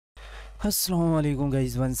Assalamu alaikum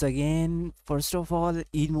guys, once again. First of all,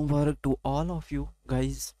 Eid Mubarak to all of you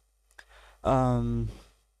guys. Um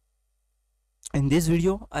in this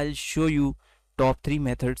video I'll show you top 3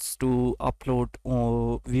 methods to upload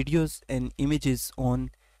videos and images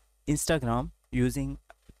on Instagram using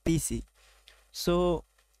PC. So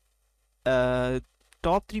uh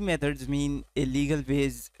top 3 methods mean illegal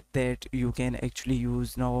ways that you can actually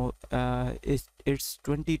use now. It's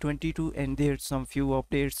 2022 and there's some few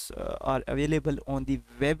updates are available on the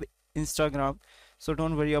web Instagram, so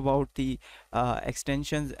don't worry about the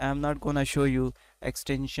extensions. I'm not gonna show you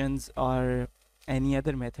extensions or any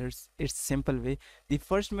other methods. It's simple way. The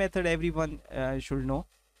first method everyone should know,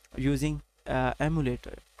 using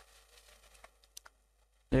emulator.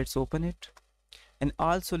 Let's open it. And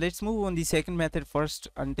also let's move on the second method first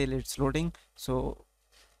until it's loading. So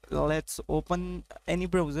let's open any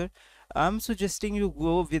browser. I'm suggesting you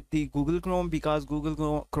go with the Google Chrome because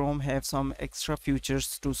Google Chrome have some extra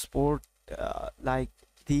features to support like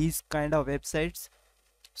these kind of websites.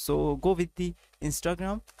 So go with the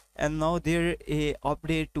Instagram, and now there a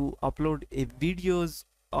update to upload a videos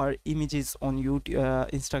or images on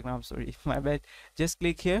YouTube, Instagram, sorry, my bad. Just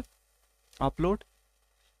click here, upload,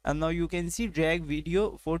 and now you can see drag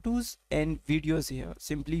video, photos and videos here.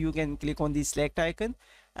 Simply you can click on the select icon,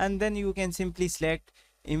 and then you can simply select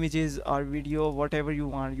images or video, whatever you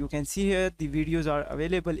want. You can see here the videos are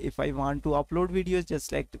available. If I want to upload videos, just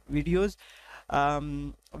select videos.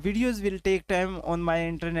 Videos will take time on my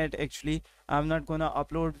internet. Actually, I'm not gonna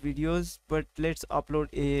upload videos, but let's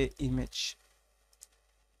upload a image.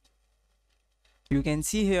 You can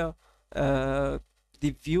see here the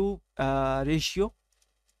view ratio.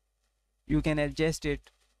 You can adjust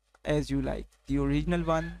it as you like. The original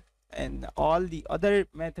one and all the other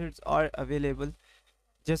methods are available.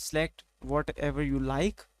 Just select whatever you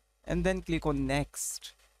like and then click on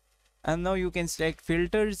next. And now you can select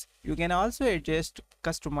filters. You can also adjust,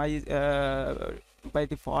 customize by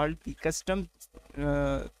default the custom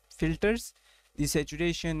filters, the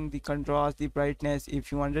saturation, the contrast, the brightness.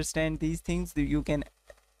 If you understand these things, you can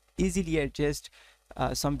easily adjust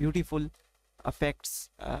some beautiful effects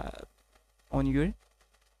on your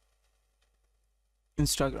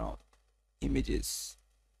Instagram images.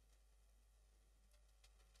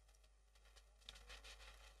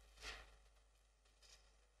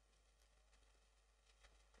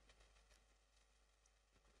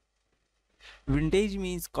 Vintage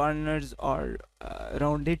means corners are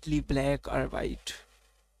roundedly black or white.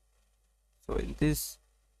 So in this,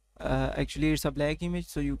 actually it's a black image,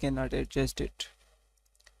 so you cannot adjust it.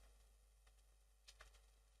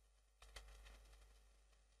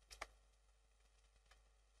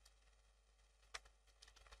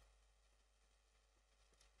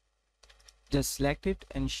 Just select it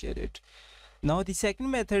and share it. Now the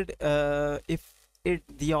second method, if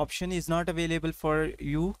the option is not available for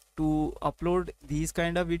you to upload these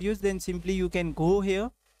kind of videos, then simply you can go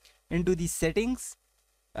here into the settings.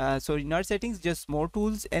 Sorry, not settings, just more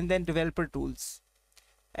tools, and then developer tools.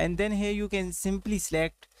 And then here you can simply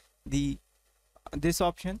select this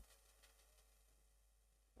option.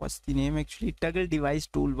 What's the name actually? Toggle device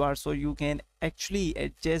toolbar. So you can actually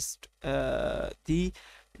adjust the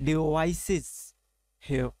devices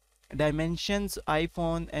here, dimensions,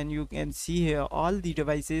 iPhone, and you can see here all the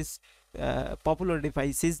devices, popular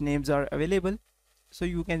devices names are available. So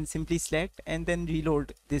you can simply select and then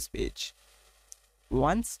reload this page.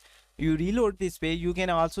 Once you reload this page, you can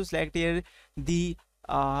also select here the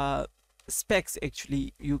specs.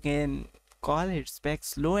 Actually, you can call it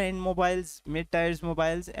specs: low end mobiles, mid tiers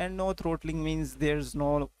mobiles, and no throttling means there's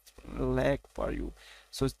no lag for you.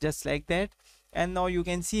 So just like that. And now you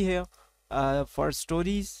can see here for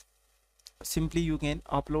stories, simply you can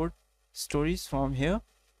upload stories from here.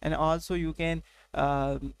 And also you can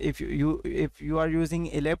if you are using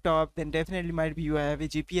a laptop, then definitely might be you have a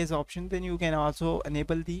GPS option, then you can also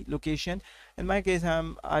enable the location. In my case,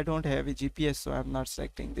 I don't have a GPS, so I'm not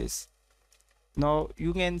selecting this. Now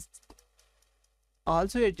you can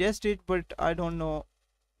also adjust it, but I don't know,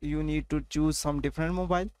 you need to choose some different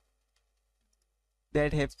mobile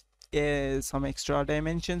that have some extra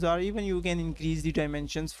dimensions, or even you can increase the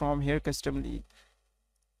dimensions from here customly.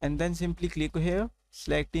 And then simply click here,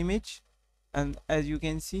 select image, and as you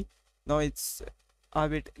can see, now it's a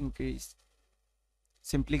bit increased.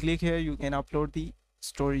 Simply click here, you can upload the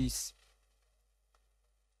stories.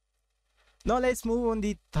 Now let's move on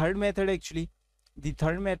the third method. Actually, the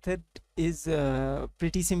third method is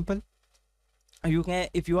pretty simple. You can,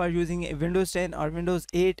 if you are using a Windows 10 or Windows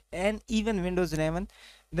 8 and even Windows 11,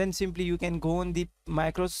 then simply you can go on the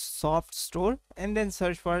Microsoft Store and then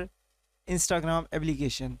search for Instagram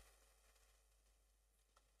application.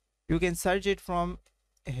 You can search it from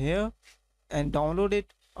here and download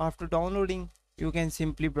it. After downloading, you can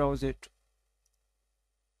simply browse it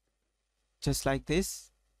just like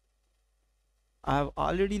this. I have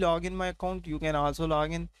already logged in my account. You can also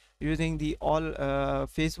log in using the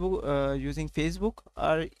Facebook, using Facebook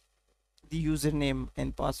or the username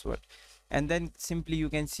and password, and then simply you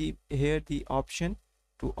can see here the option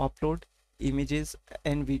to upload images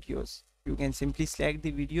and videos. You can simply select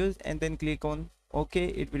the videos and then click on OK.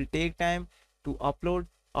 It will take time to upload.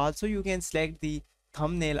 Also, you can select the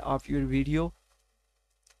thumbnail of your video.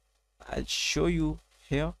 I'll show you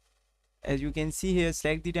here. As you can see here,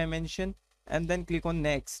 select the dimension and then click on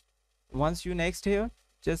next. Once you next here,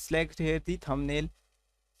 just select here the thumbnail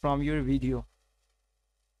from your video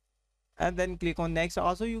and then click on next.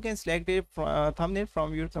 Also, you can select a thumbnail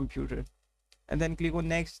from your computer and then click on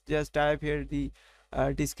next. Just type here the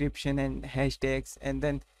description and hashtags, and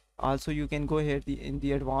then also you can go here in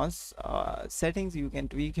the advanced settings. You can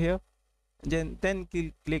tweak here, then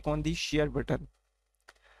click on the share button.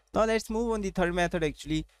 Now let's move on the third method.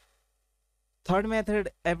 Actually, third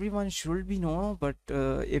method everyone should be know, but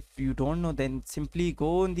if you don't know, then simply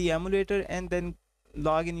go on the emulator and then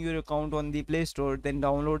log in your account on the Play Store, then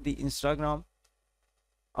download the Instagram.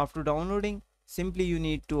 After downloading, simply you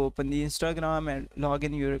need to open the Instagram and log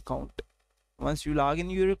in your account. Once you log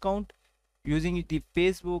in your account using the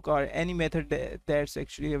Facebook or any method that's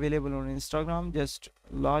actually available on Instagram, just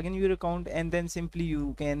log in your account and then simply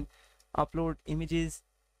you can upload images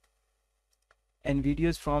and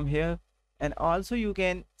videos from here, and also you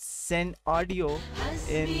can send audio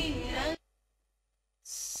in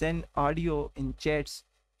chats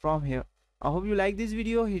from here. I hope you like this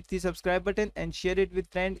video. Hit the subscribe button and share it with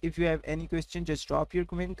friends. If you have any question, just drop your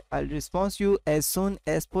comment. I'll respond to you as soon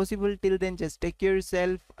as possible. Till then, just take care of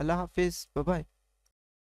yourself. Allah Hafiz. Bye bye.